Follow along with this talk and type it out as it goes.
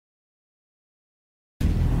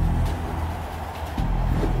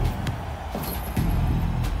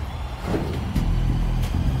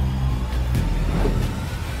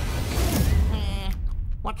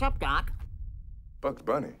What's up, Doc? Bugs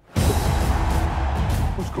Bunny.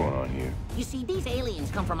 What's going on here? You see, these aliens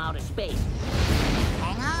come from outer space.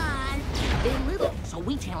 Hang on. They're little, so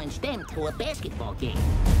we challenge them to a basketball game.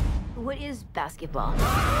 What is basketball?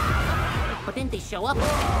 But then they show up.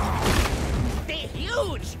 They're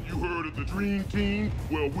huge! You heard of the Dream Team?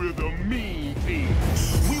 Well, we're the Mean Team.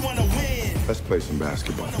 We wanna win. Let's play some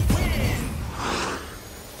basketball.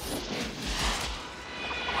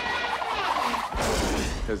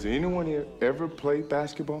 Has anyone here ever played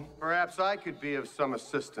basketball? Perhaps I could be of some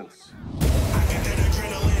assistance. I got that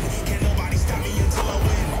adrenaline. Can't nobody stop me until I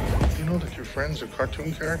win. You know that your friends are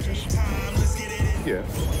cartoon characters? Time, let's get it in. Yeah. I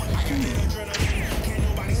got that adrenaline. Can't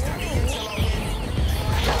nobody stop me until I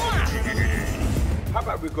win. How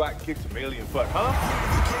about we go out and kick some alien butt, huh?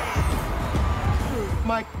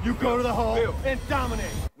 Mike, you go to the hole Bill. and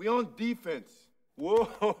dominate. We on defense.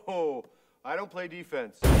 Whoa, I don't play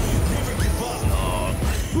defense. Never give up.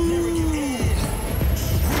 Never give in.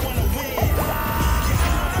 We wanna win.